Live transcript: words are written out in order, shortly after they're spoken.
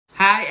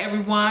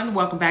everyone,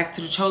 welcome back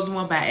to The Chosen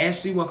One by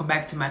Ashley. Welcome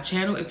back to my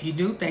channel. If you're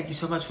new, thank you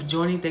so much for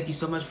joining. Thank you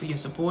so much for your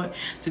support.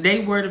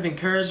 Today's word of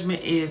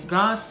encouragement is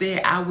God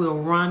said, I will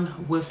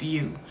run with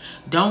you.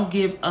 Don't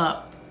give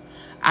up.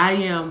 I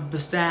am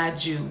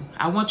beside you.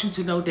 I want you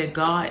to know that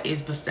God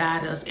is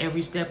beside us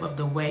every step of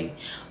the way.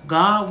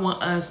 God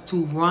wants us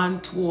to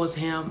run towards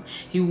him.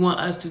 He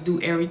wants us to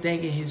do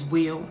everything in his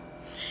will.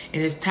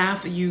 And it's time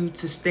for you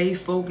to stay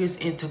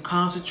focused and to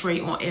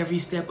concentrate on every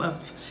step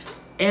of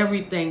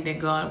everything that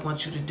God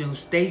wants you to do.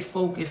 Stay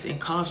focused and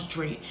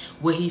concentrate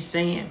what he's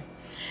saying.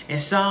 In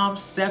Psalm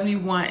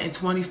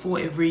 71:24,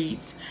 it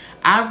reads,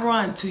 I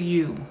run to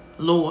you,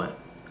 Lord,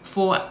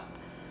 for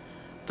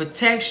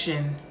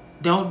protection.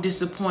 Don't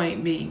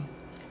disappoint me.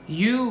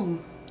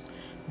 You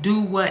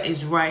do what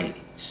is right.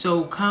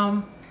 So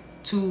come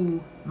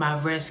to my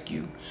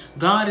rescue.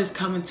 God is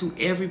coming to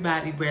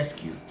everybody's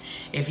rescue.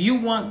 If you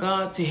want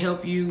God to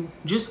help you,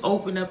 just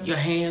open up your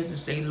hands and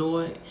say,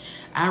 Lord,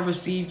 I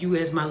receive you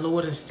as my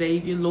Lord and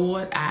Savior.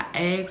 Lord, I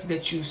ask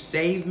that you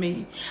save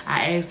me.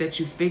 I ask that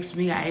you fix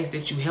me. I ask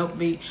that you help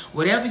me.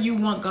 Whatever you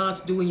want God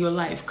to do in your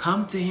life,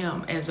 come to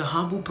him as a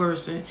humble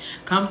person.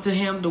 Come to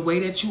him the way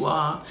that you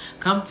are.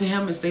 Come to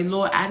him and say,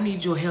 Lord, I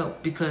need your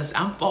help because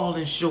I'm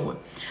falling short.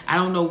 I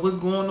don't know what's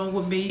going on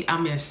with me.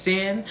 I'm in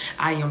sin.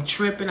 I am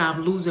tripping.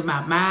 I'm losing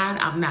my mind.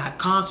 I'm not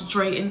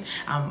concentrating.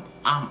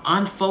 I'm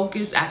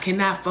unfocused. I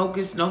cannot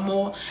focus no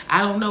more.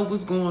 I don't know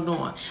what's going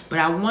on. But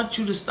I want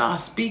you to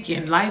start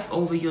speaking life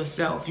over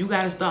yourself. You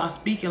got to start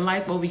speaking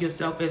life over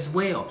yourself as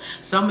well.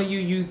 Some of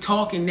you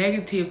talking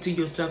negative to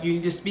yourself. You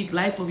need to speak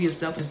life over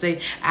yourself and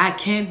say, I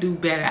can do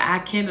better. I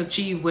can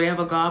achieve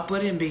whatever God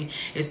put in me.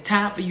 It's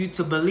time for you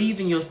to believe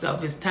in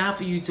yourself. It's time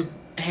for you to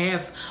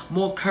have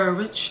more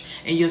courage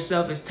in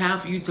yourself. It's time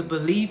for you to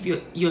believe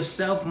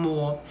yourself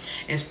more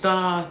and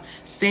start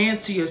saying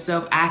to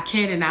yourself, I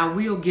can and I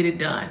will get it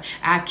done.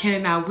 I can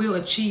and I will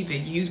achieve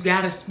it. You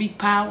got to speak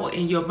power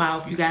in your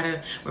mouth. You got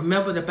to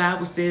remember the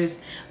Bible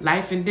says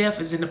life and death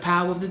is in the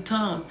power of the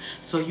tongue.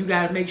 So you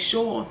got to make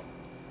sure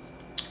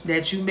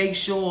that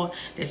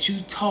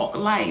you talk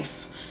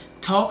life.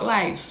 Talk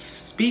life.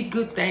 Speak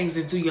good things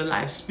into your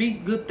life.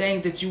 Speak good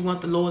things that you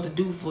want the Lord to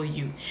do for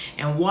you.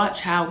 And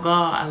watch how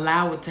God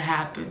allow it to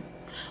happen.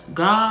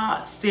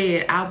 God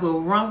said, I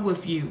will run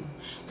with you.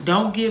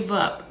 Don't give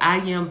up. I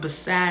am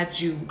beside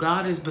you.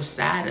 God is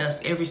beside us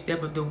every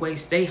step of the way.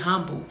 Stay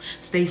humble.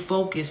 Stay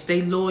focused.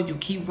 Stay loyal.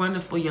 Keep running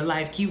for your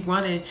life. Keep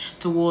running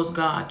towards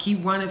God.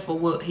 Keep running for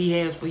what he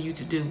has for you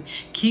to do.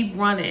 Keep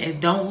running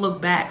and don't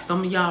look back.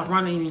 Some of y'all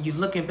running and you're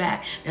looking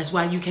back. That's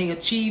why you can't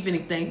achieve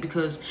anything,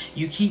 because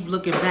you keep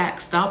looking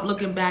back. Stop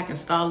looking back and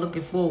start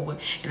looking forward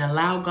and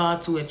allow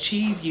God to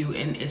achieve you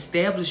and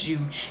establish you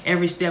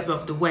every step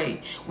of the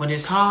way. When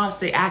it's hard,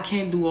 say, I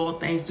can do all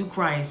things through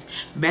Christ.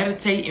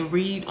 Meditate and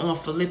read on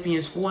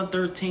Philippians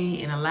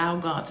 4:13 and allow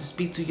God to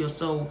speak to your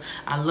soul.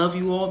 I love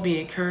you all.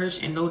 Be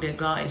encouraged and know that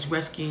God is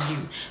rescuing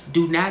you.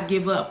 Do not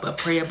give up, but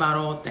pray about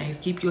all things.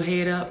 Keep your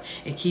head up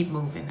and keep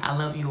moving. I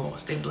love you all.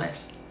 Stay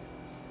blessed.